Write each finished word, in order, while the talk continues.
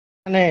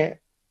মানে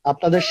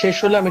আপনাদের শেষ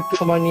হলে আমি একটু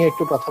সময় নিয়ে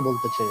একটু কথা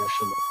বলতে চাই।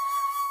 আসলে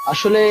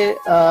আসলে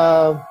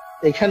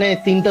এখানে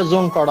তিনটা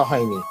জোন করা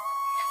হয়নি।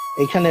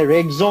 এখানে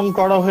রেড জোন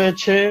করা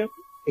হয়েছে,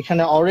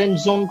 এখানে অরেঞ্জ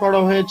জোন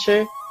করা হয়েছে,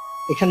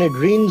 এখানে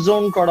গ্রিন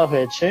জোন করা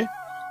হয়েছে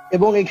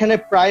এবং এখানে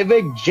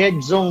প্রাইভেট জেট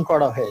জোন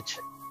করা হয়েছে।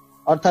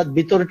 অর্থাৎ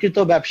বিতর্কিত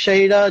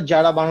ব্যবসায়ীরা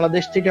যারা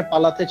বাংলাদেশ থেকে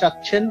পালাতে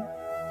চাচ্ছেন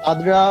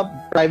তারা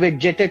প্রাইভেট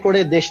জেটে করে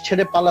দেশ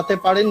ছেড়ে পালাতে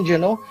পারেন,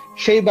 যেন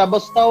সেই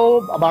ব্যবস্থাও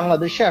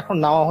বাংলাদেশে এখন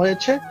নেওয়া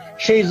হয়েছে।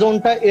 সেই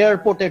জোনটা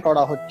এয়ারপোর্টে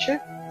করা হচ্ছে।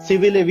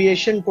 সিভিল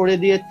এভিয়েশন করে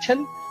দিয়েছেন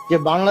যে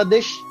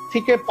বাংলাদেশ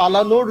থেকে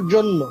পালানোর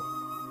জন্য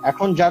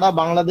এখন যারা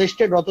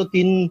বাংলাদেশকে গত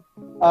 3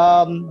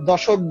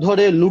 দশক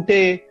ধরে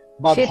লুটে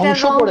বা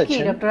ধ্বংস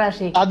করেছেন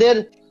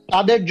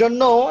তাদের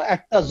জন্য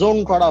একটা জোন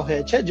করা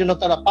হয়েছে যেন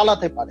তারা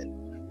পালাতে পারেন।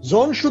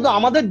 জোন শুধু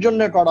আমাদের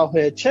জন্য করা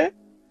হয়েছে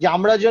যে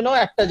আমরা যেন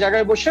একটা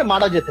জায়গায় বসে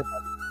মারা যেতে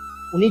পারি।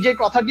 উনি যে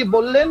কথাটি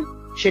বললেন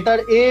সেটার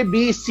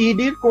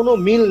ABCDর কোনো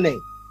মিল নেই।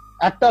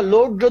 একটা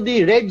লোক যদি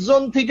রেড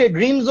জোন থেকে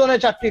গ্রিন জোনে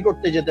চাকরি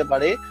করতে যেতে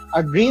পারে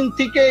আর গ্রিন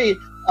থেকে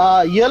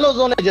ইয়েলো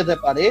জোনে যেতে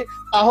পারে,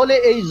 তাহলে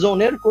এই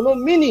জোনের কোনো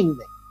মিনিং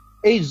নেই।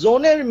 এই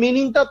জোনের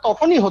মিনিংটা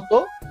তখনই হতো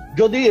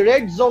যদি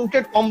রেড জোনকে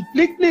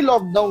কমপ্লিটলি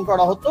লকডাউন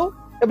করা হতো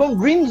এবং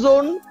গ্রিন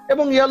জোন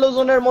এবং ইয়েলো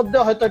জোনের মধ্যে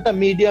হয়তো একটা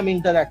মিডিয়াম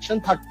ইন্টারাকশন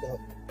থাকতে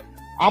হতো।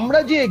 আমরা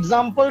যে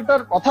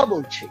এক্সাম্পলটার কথা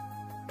বলছি,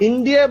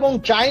 ইন্ডিয়া এবং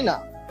চায়না,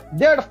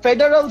 দে আর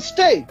ফেডারেল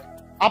স্টেট।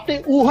 আপনি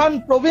উহান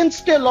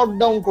প্রভিন্সকে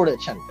লকডাউন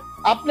করেছেন,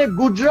 আপনি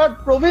গুজরাট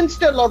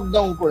প্রভিন্সকে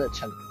লকডাউন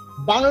করেছেন।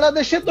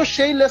 বাংলাদেশে তো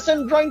সেই লেসন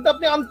ড্রয়িংটা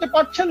আপনি আনতে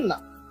পারছেন না।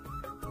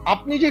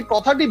 আপনি যে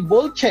কথাটি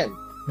বলছেন,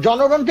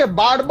 জনগণকে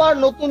বারবার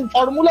নতুন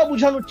ফর্মুলা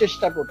বোঝানোর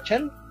চেষ্টা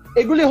করছেন,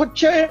 এগুলি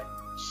হচ্ছে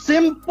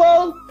সিম্পল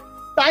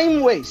টাইম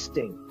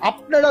ওয়েস্টিং।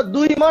 আপনারা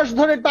 2 মাস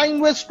ধরে টাইম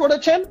ওয়েস্ট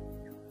করেছেন,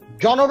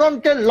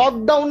 জনগণকে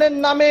লকডাউনের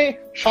নামে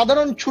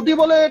সাধারণ ছুটি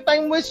বলে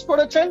টাইম ওয়েস্ট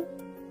করেছেন।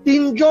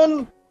 3 জন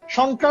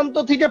সংক্রান্ত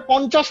থেকে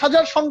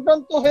 50,000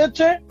 সংক্রান্ত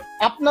হয়েছে,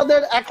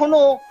 আপনাদের এখনো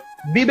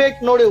বিবেক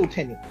নড়ে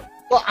ওঠেনি।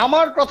 তো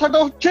আমার কথাটা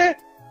হচ্ছে,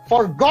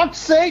 ফর গড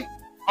সেক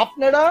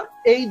আপনারা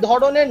এই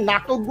ধরনের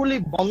নাটকগুলি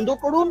বন্ধ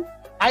করুন।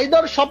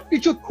 আইদার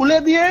সবকিছু খুলে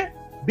দিয়ে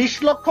 20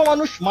 লক্ষ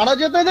মানুষ মারা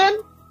যেতে দেন,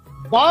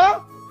 বা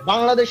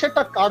বাংলাদেশে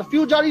একটা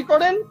কারফিউ জারি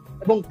করেন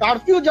এবং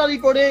কারফিউ জারি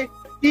করে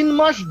 3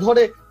 মাস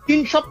ধরে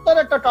 3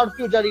 সপ্তাহের একটা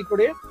কারফিউ জারি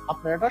করে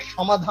আপনারা একটা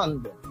সমাধান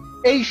দেন।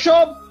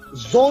 এইসব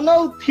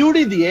জোনাল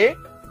থিওরি দিয়ে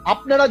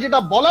আপনারা যেটা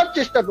বলার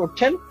চেষ্টা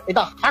করছেন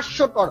এটা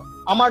হাস্যকর।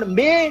 আমার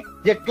মেয়ে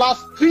যে ক্লাস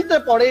 3-তে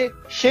পড়ে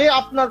সে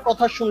আপনার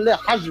কথা শুনলে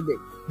হাসবে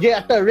যে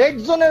একটা রেড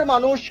জোনের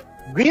মানুষ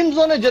গ্রিন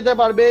জোনে যেতে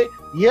পারবে,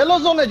 ইয়েলো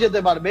জোনে যেতে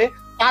পারবে,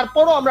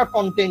 তারপরও আমরা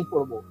কন্টেইন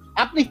করব।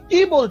 আপনি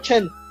কি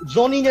বলছেন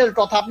জোনিং এর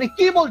কথা? আপনি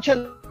কি বলছেন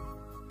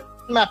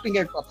ম্যাপিং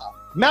এর কথা?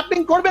 ম্যাপিং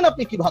করবেন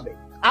আপনি কিভাবে?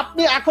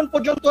 আপনি এখন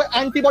পর্যন্ত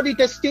অ্যান্টিবডি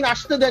টেস্টিং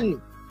আসতে দেননি।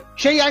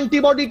 সেই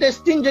অ্যান্টিবডি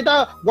টেস্টিং যেটা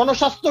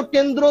গণস্বাস্থ্য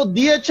কেন্দ্র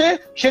দিয়েছে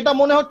সেটা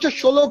মনে হচ্ছে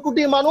 16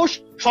 কোটি মানুষ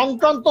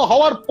সংক্রান্ত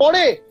হওয়ার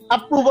পরে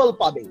অ্যাপ্রুভাল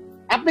পাবে।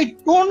 আপনি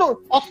কোন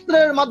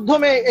অস্ত্রের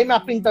মাধ্যমে এই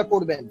ম্যাপিংটা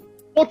করবেন?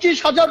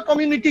 25,000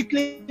 কমিউনিটি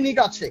ক্লিনিক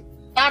আছে,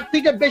 তার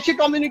থেকে বেশি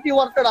কমিউনিটি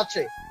ওয়ার্কার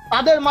আছে।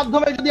 তাদের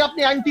মাধ্যমে যদি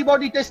আপনি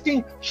অ্যান্টিবডি টেস্টিং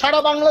সারা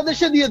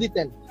বাংলাদেশে দিয়ে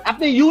দিতেন,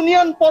 আপনি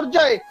ইউনিয়ন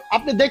পর্যায়ে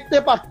আপনি দেখতে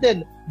পারতেন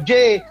যে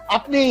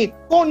আপনি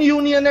কোন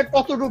ইউনিয়নের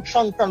কতটুকু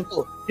সংক্রান্ত।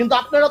 কিন্তু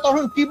আপনারা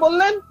তখন কি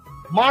বললেন?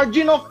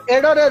 মার্জিন অফ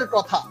এররের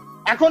কথা।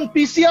 এখন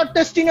PCR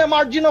testing A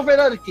margin of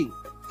error কি?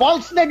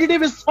 False negative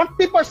is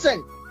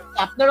 40%।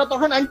 আপনারা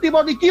তখন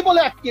অ্যান্টিবডি কি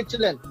বলে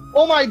আটকেছিলেন?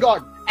 ও মাই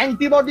গড,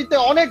 অ্যান্টিবডিতে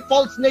অনেক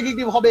ফলস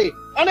নেগেটিভ হবে,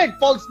 অনেক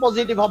ফলস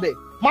পজিটিভ হবে।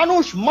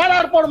 মানুষ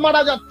মারার পর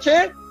মারা যাচ্ছে,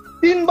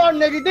 3 বার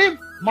নেগেটিভ,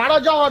 মারা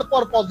যাওয়ার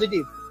পর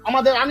পজিটিভ।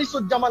 আমাদের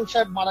আনিসুজ্জামান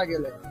সাহেব মারা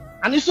গেলেন।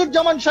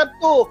 আনিসুজ্জামান সাহেব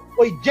তো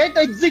ওই জেট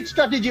এক্সিট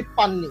স্ট্র্যাটেজি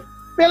পাননি,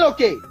 পেল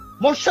কে?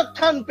 মোর্শেদ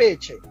খান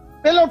পেয়েছে।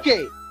 পেল কে?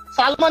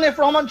 সালমান এফ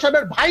রহমান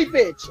সাহেবের ভাই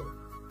পেয়েছে।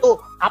 তো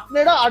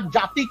আপনারা আর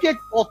জাতিকে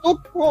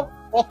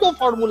কত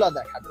ফর্মুলা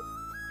দেখাবেন?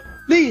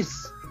 প্লিজ,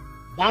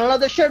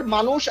 বাংলাদেশের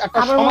মানুষ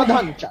একটা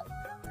সমাধান চায়।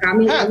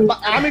 হ্যাঁ,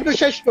 আমি একটু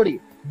শেষ করি।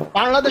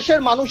 বাংলাদেশের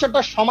মানুষ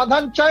একটা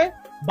সমাধান চায়।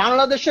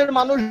 বাংলাদেশের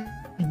মানুষ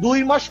 2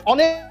 মাস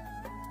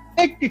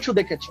অনেক কিছু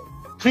দেখেছে।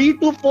 3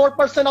 to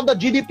 4% of the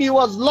GDP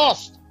was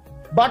lost,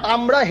 but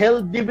আমরা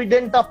হেলথ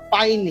ডিভিডেন্ডটা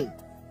পাইনি।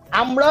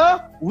 আমরা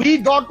we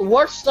got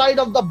worst side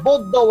of the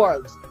both the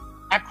worlds।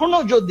 এখনো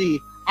যদি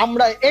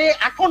আমরা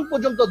এখন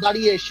পর্যন্ত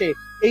দাঁড়িয়ে এসে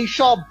এই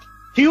সব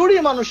থিওরি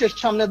মানুষের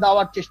সামনে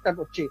দেওয়ার চেষ্টা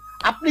করছি,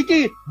 আপনি কি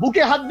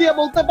বুকে হাত দিয়ে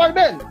বলতে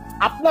পারবেন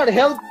আপনার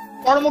হেলথ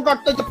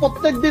কর্মকর্তা যে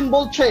প্রত্যেকদিন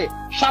বলছে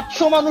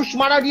 700 মানুষ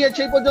মারা গিয়েছে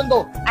এই পর্যন্ত,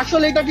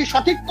 আসলে এটা কি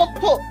সঠিক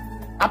তথ্য?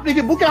 আপনি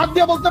কি বুকে হাত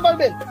দিয়ে বলতে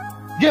পারবেন?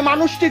 যে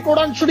মানুষটি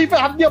কোরআন শরীফে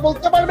হাত দিয়ে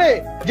বলতে পারবে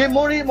যে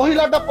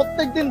মহিলাটা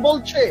প্রত্যেকদিন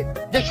বলছে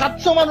যে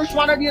 700 মানুষ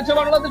মারা গিয়েছে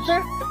বাংলাদেশে?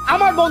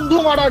 আমার বন্ধু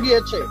মারা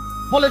গিয়েছে,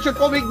 বলেছে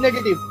কোভিড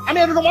নেগেটিভ। আমি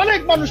এরকম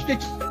অনেক মানুষকে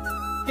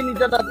চিনি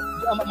যারা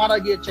মারা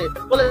গিয়েছে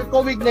বলে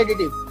কোভিড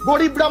নেগেটিভ।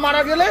 গরিবরা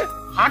মারা গেলে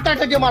হার্ট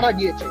অ্যাটাকে মারা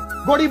গিয়েছে,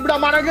 গরিবরা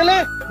মারা গেলে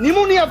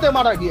নিউমোনিয়াতে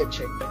মারা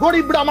গিয়েছে,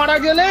 গরিবরা মারা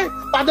গেলে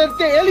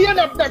তাদেরকে এলিয়েন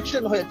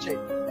অ্যাবডাকশন হয়েছে।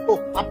 তো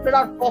আপনারা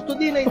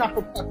কতদিন এই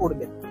নাটকটা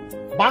করবেন?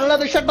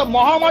 বাংলাদেশে একটা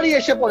মহামারী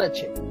এসে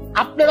পড়েছে,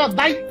 আপনারা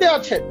দায়িত্বে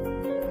আছেন,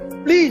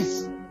 প্লিজ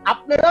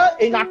আপনারা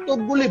এই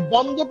নাটকগুলি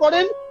বন্ধ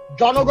করেন,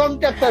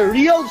 জনগণকে একটা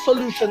রিয়েল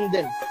সলিউশন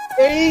দেন।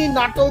 এই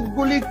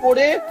নাটকগুলি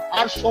করে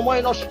আর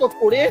সময় নষ্ট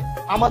করে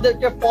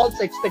আমাদেরকে ফলস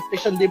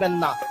এক্সপেকটেশন দিবেন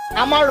না।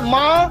 আমার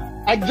মা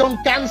একজন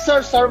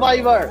ক্যান্সার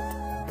সার্ভাইভার,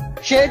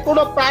 সে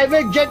কোনো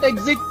প্রাইভেট জেট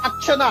এক্সিট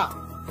পাচ্ছে না,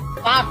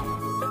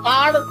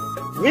 তার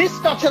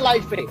রিস্ক আছে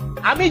লাইফে।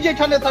 আমি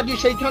যেখানে থাকি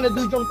সেইখানে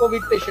 2 জন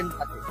কোভিড পেশেন্ট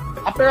থাকে।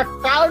 আপনারা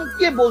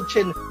কারকে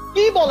বলছেন,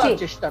 কি বলার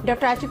চেষ্টা?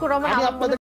 ডক্টর আতিকুর রহমান, আমি আপনাদের